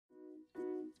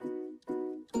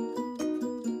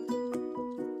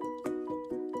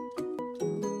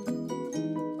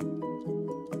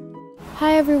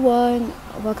Hi everyone,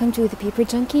 welcome to the Paper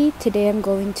Junkie. Today I'm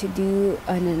going to do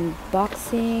an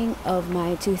unboxing of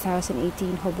my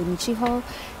 2018 Hobonichi haul.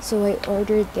 So I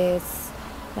ordered this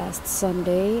last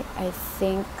Sunday, I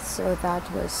think, so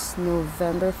that was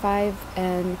November 5,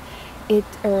 and it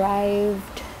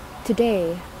arrived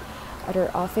today at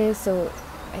our office. So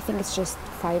I think it's just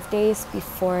 5 days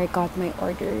before I got my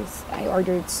orders. I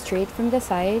ordered straight from the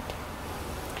site,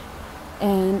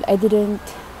 and I didn't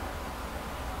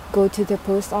go to the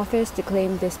post office to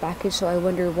claim this package, so I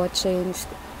wonder what changed,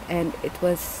 and it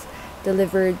was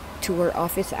delivered to our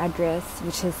office address,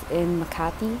 which is in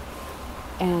Makati.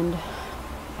 And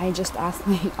I just asked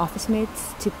my office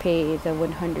mates to pay the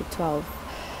 112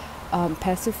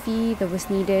 peso fee that was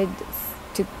needed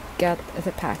to get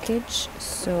the package.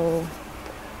 So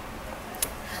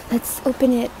let's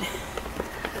open it.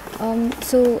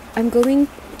 So I'm going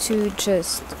to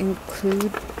just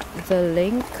include the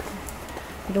link.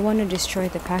 I don't want to destroy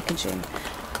the packaging.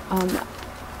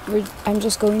 I'm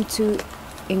just going to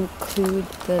include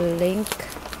the link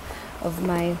of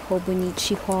my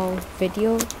Hobonichi haul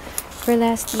video for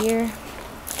last year.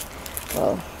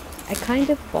 Well, I kind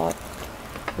of bought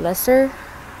lesser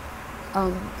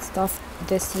stuff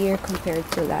this year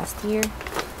compared to last year.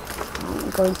 I'm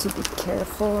going to be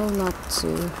careful not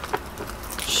to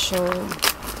show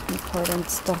important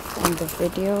stuff on the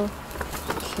video.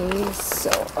 Okay, so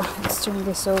let's turn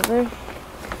this over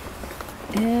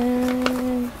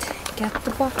and get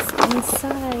the box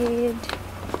inside.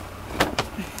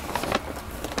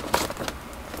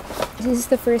 This is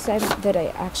the first time that I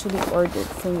actually ordered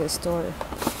from the store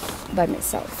by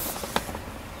myself.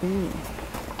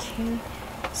 Okay,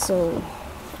 so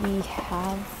we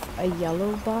have a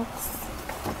yellow box.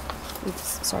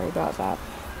 Oops, sorry about that.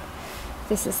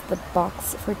 This is the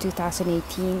box for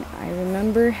 2018. I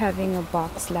remember having a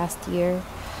box last year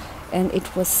and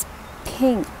it was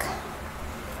pink.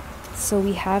 So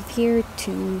we have here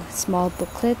 2 small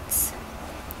booklets.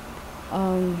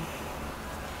 I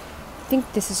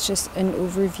think this is just an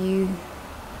overview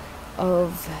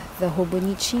of the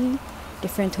Hobonichi,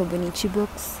 different Hobonichi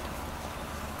books.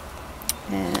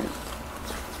 And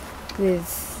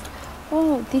with,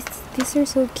 oh, these are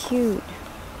so cute.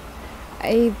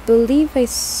 I believe I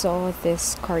saw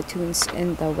this cartoons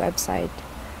in the website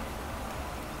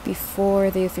before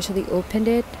they officially opened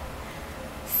it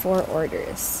for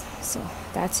orders. So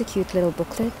that's a cute little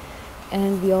booklet.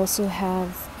 And we also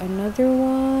have another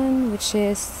one, which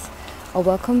is a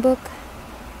welcome book.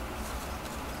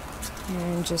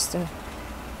 And just a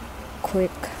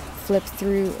quick flip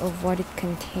through of what it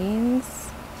contains.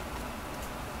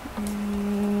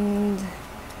 And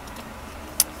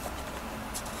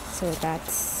so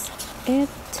that's it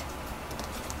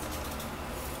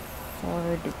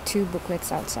for the 2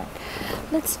 booklets outside.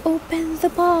 Let's open the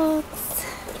box.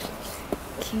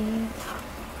 Okay.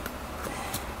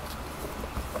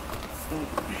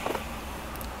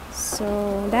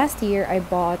 So last year I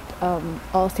bought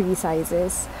all 3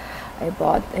 sizes. I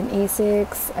bought an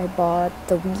A6, I bought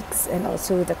the Weeks, and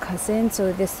also the Cousin.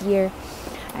 So this year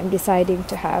I'm deciding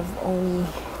to have only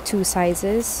 2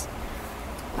 sizes.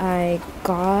 I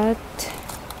got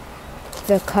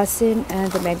the Cousin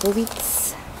and the Mega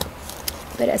Weeks,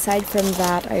 but aside from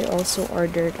that, I also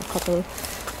ordered a couple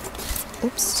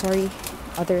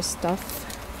other stuff.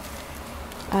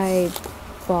 I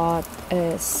bought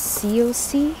a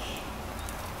COC,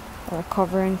 or a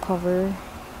cover and cover,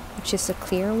 which is a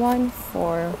clear one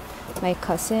for my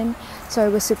Cousin. So I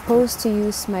was supposed to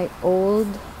use my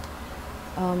old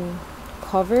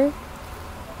cover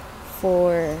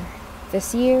for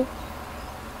this year,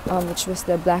 which was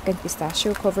the black and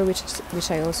pistachio cover, which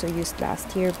I also used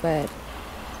last year, but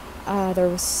there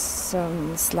was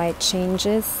some slight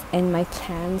changes in my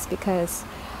plans because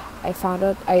I found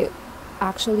out I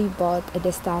actually bought a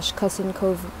Distache Cousin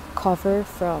cover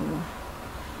from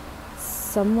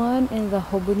someone in the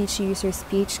Hobonichi users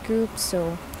page group,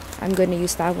 so I'm going to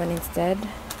use that one instead.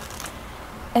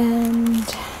 And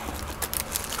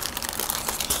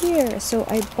here, so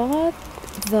I bought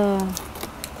the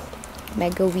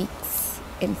Mega Weeks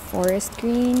in forest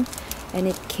green, and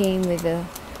it came with a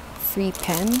free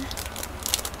pen.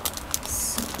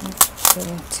 So I'm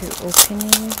going to open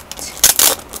it.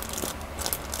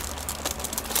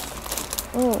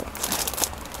 Oh,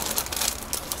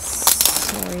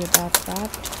 sorry about that.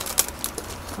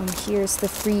 Here's the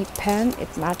free pen.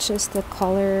 It matches the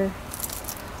color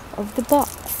of the box.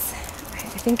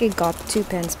 I think I got 2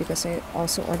 pens because I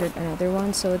also ordered another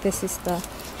one. So this is the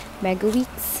Mega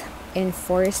Weeks in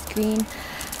forest green.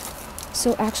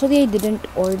 So actually I didn't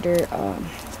order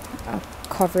a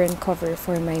cover and cover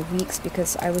for my Weeks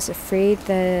because I was afraid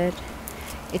that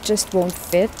it just won't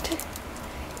fit.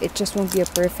 It just won't be a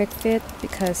perfect fit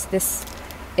because this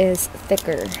is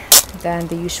thicker than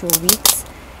the usual weeks.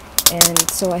 And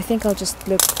so I think I'll just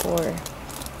look for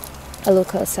a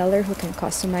local seller who can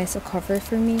customize a cover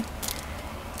for me.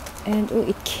 And oh,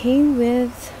 it came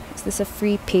with, is this a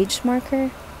free page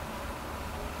marker?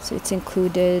 So it's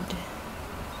included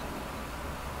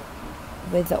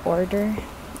with the order,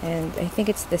 and I think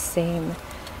it's the same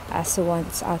as the one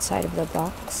that's outside of the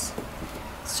box.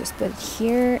 Let's just put it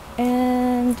here,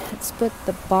 and let's put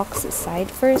the box aside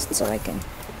first so I can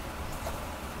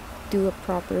do a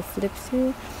proper flip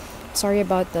through. Sorry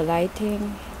about the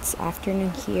lighting. It's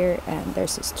afternoon here and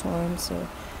there's a storm, so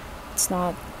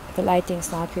the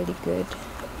lighting's not really good.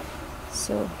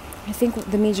 So I think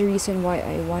the major reason why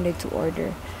I wanted to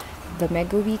order the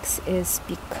Mega Weeks is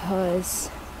because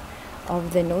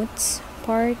of the notes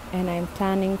part, and I'm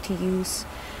planning to use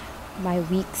my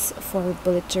weeks for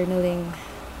bullet journaling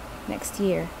next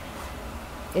year.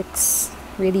 It's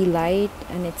really light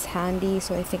and it's handy,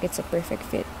 so I think it's a perfect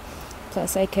fit.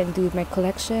 Plus I can do my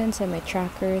collections and my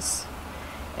trackers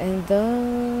and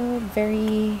the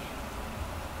very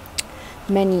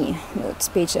many notes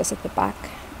pages at the back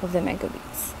of the Mega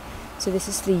Weeks. So this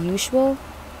is the usual,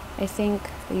 I think,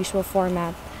 the usual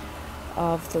format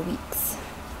of the weeks.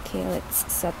 Okay,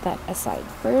 let's set that aside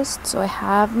first. So I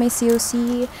have my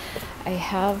COC, I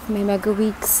have my Mega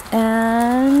Weeks,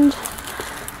 and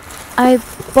I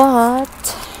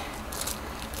bought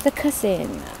the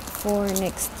cousin for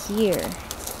next year.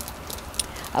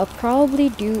 I'll probably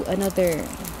do another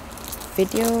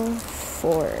video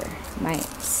for my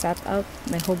setup,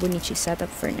 my Hobonichi setup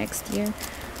for next year,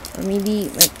 or maybe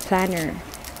my planner,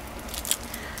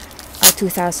 a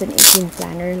 2018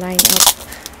 planner lineup.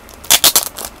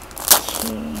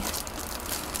 Okay,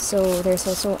 so there's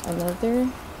also another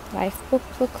life book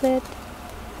booklet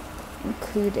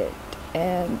included,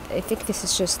 and I think this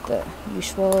is just the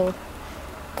usual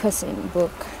cousin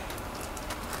book.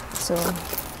 So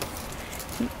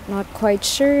not quite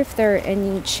sure if there are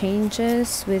any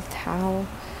changes with how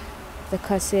the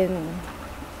cousin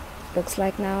looks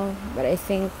like now, but I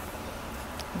think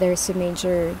there's a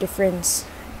major difference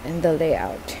in the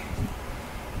layout.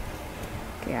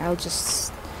 Okay, I'll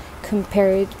just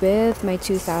compare it with my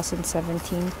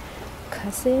 2017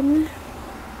 cousin.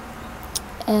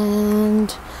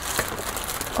 And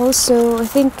also I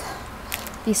think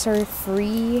these are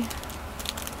free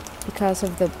because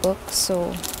of the book,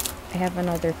 so I have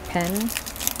another pen.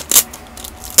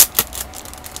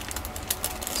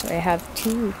 So I have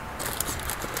two.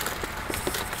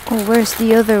 Oh, where's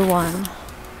the other one?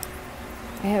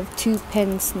 I have two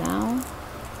pens now.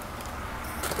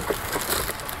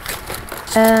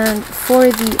 And for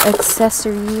the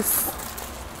accessories,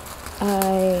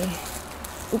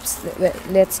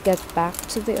 let's get back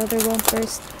to the other one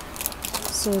first.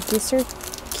 So these are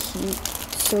cute.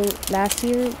 So last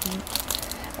year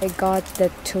I got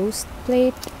the toast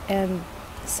plate and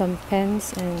some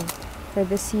pens, and for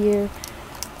this year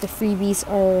the freebies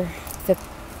are the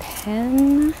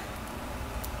pen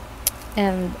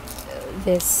and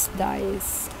this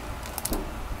dies.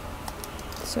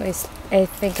 So I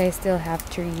think I still have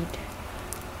to read.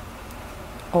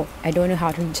 Oh, I don't know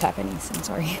how to read Japanese, I'm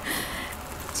sorry.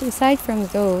 So aside from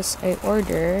those, I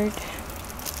ordered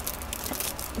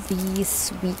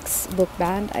these week's book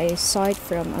band. I saw it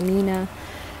from Amina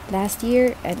last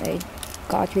year and I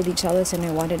got really jealous and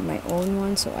I wanted my own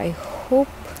one, so I hope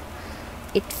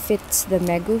it fits the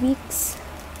Mega Weeks.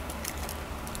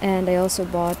 And I also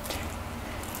bought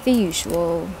the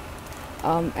usual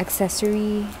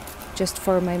accessory just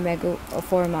for my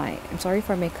for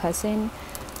my cousin,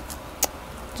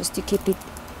 just to keep it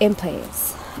in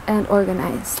place and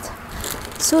organized.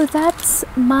 So that's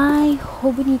my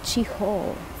Hobonichi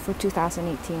haul for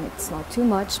 2018. It's not too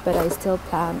much, but I still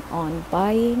plan on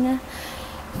buying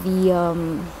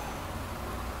the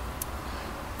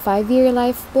 5-year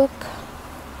life book,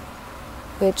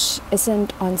 which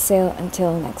isn't on sale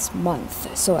until next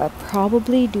month. So I'll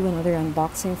probably do another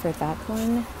unboxing for that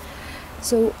one.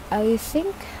 So I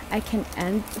think I can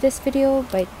end this video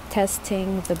by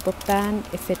testing the book band,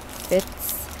 if it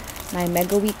fits my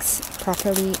Mega Weeks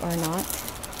properly or not.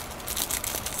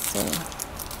 So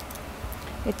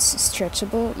it's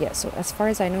stretchable. Yeah, so as far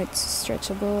as I know, it's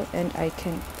stretchable, and I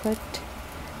can put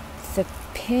the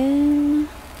pin.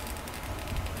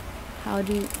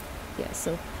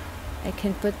 So I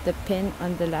can put the pin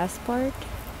on the last part,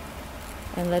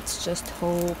 and let's just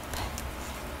hope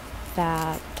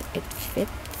that it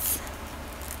fits.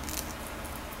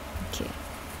 Okay,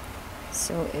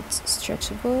 so it's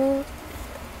stretchable,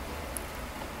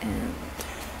 and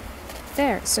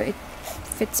there, so it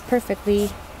fits perfectly.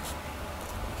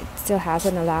 It still has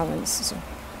an allowance, so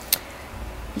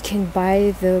you can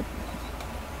buy the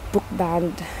book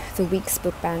band, the Weeks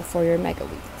book band for your Mega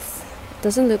Weeks. It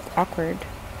doesn't look awkward.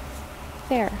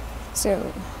 There.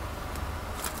 So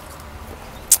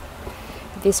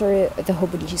these are the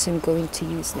Hobonichis I'm going to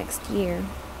use next year.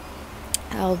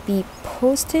 I'll be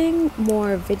posting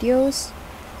more videos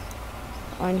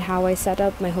on how I set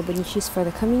up my Hobonichis for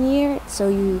the coming year, so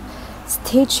you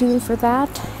stay tuned for that.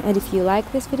 And if you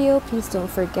like this video, please don't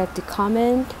forget to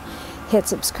comment, hit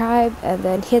subscribe, and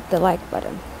then hit the like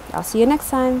button. I'll see you next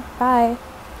time. Bye.